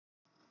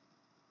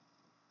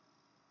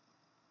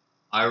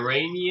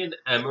Iranian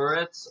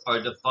emirates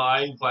are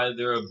defined by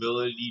their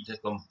ability to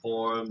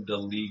conform to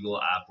legal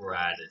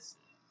apparatus.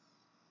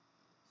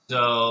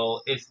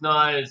 So it's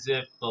not as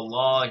if the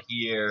law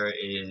here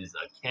is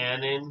a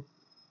canon.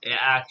 It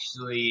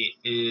actually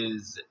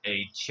is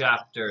a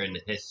chapter in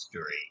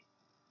history.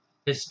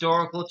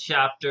 Historical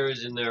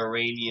chapters in the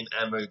Iranian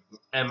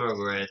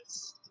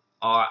emirates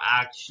are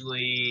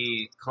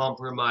actually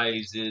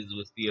compromises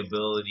with the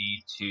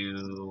ability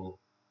to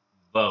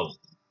vote.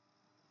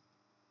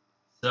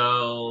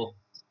 So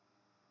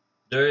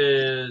there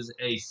is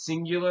a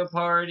singular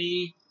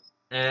party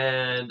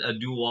and a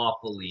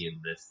duopoly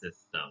in this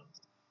system,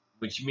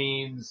 which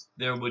means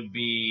there would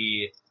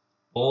be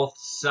both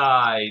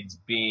sides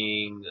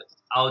being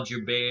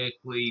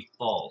algebraically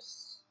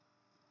false.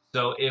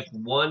 So if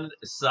one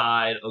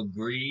side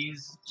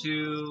agrees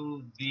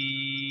to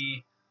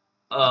the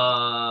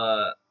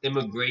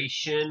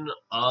immigration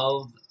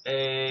of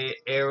a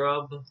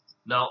Arab,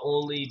 not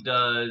only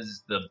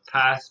does the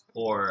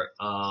passport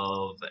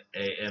of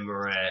a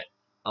emirate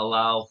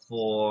allow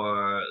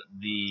for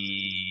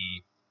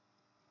the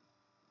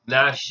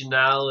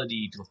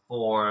nationality to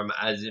form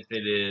as if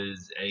it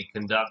is a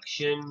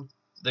conduction,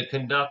 the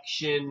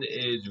conduction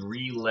is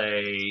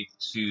relayed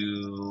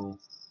to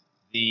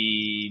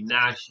the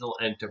national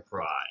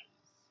enterprise.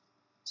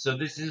 So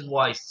this is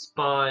why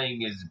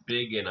spying is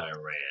big in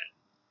Iran,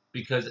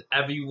 because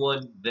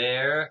everyone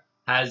there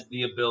has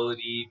the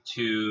ability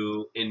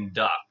to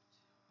induct.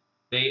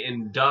 They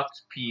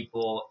induct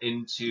people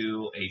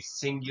into a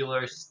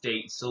singular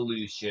state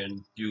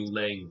solution through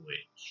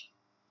language.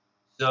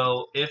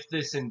 So if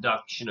this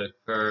induction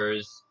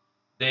occurs,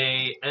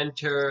 they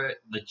enter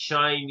the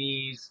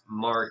Chinese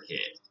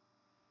market.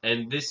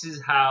 And this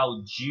is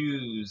how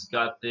Jews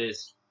got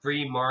this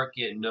free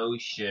market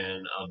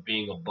notion of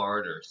being a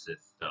barter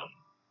system,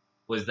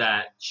 was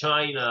that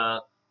China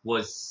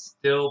was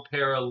still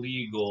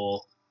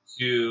paralegal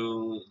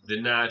to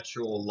the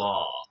natural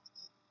law.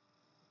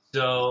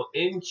 So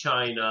in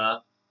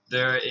China,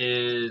 there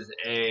is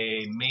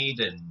a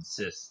maiden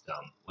system,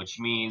 which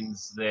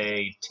means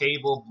they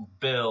table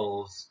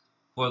bills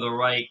for the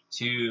right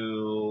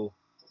to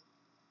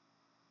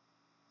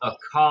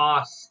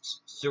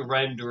accost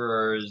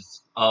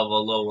surrenderers of a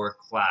lower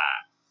class.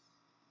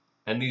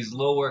 And these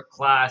lower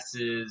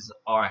classes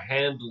are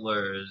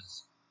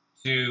handlers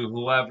to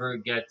whoever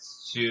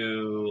gets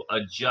to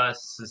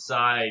adjust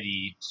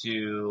society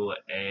to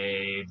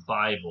a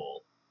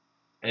Bible.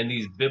 And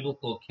these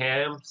biblical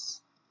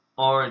camps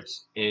aren't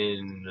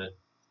in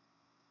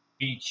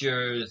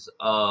features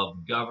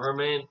of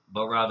government,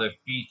 but rather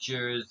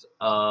features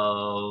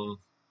of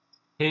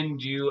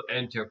Hindu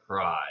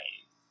enterprise.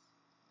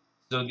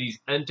 So these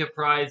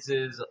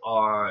enterprises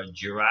are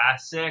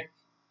Jurassic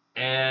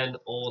and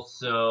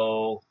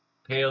also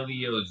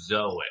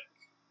Paleozoic.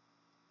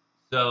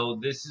 So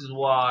this is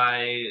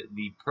why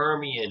the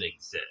Permian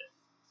exists,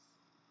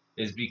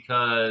 is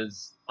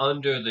because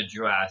under the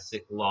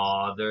Jurassic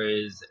law, there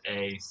is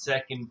a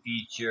second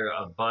feature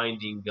of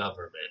binding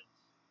government.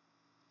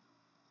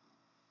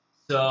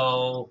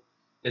 So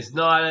it's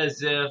not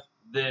as if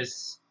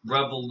this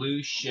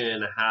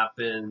revolution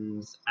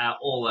happens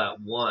all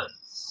at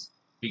once,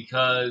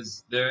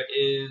 because there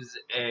is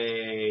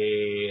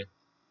a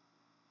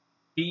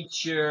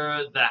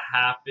feature that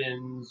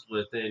happens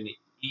within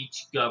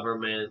each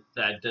government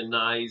that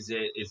denies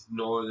it its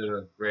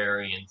northern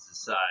agrarian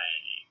society.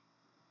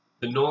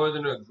 The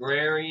northern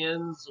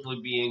agrarians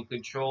would be in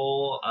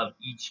control of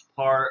each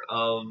part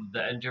of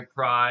the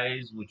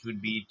enterprise, which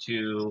would be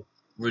to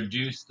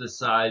reduce the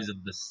size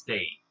of the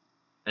state.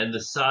 And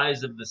the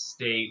size of the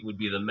state would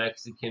be the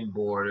Mexican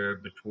border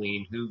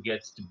between who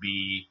gets to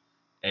be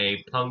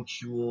a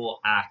punctual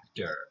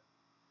actor.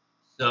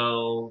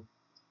 So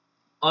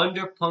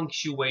under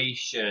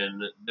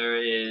punctuation,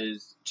 there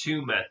is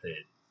two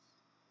methods.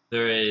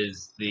 There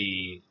is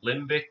the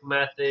limbic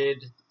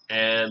method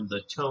and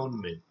the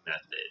Toneman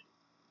method.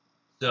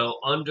 So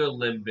under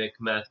limbic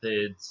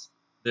methods,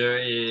 there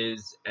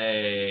is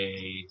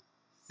a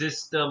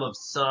system of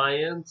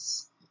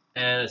science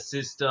and a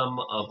system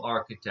of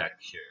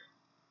architecture.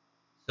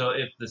 So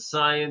if the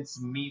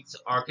science meets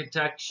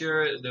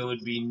architecture, there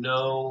would be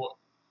no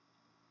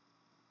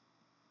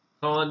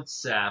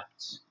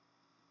concept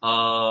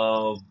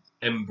of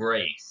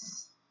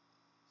embrace.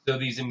 So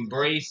these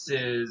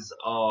embraces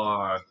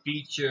are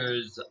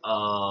features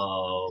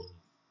of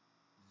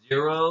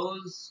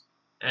zeros,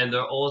 and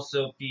they're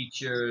also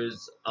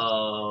features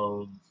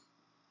of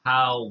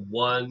how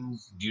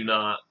ones do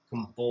not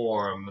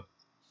conform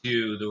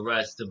to the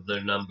rest of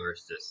the number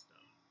system.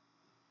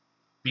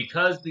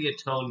 Because the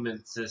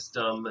atonement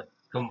system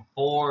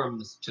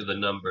conforms to the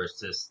number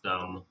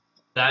system,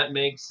 that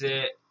makes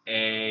it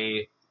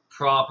a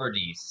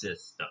property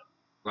system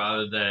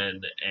rather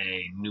than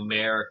a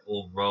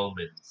numerical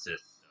Roman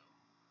system.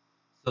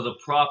 So the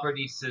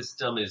property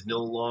system is no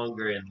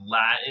longer in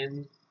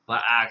Latin,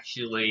 but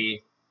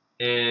actually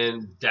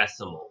in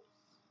decimal.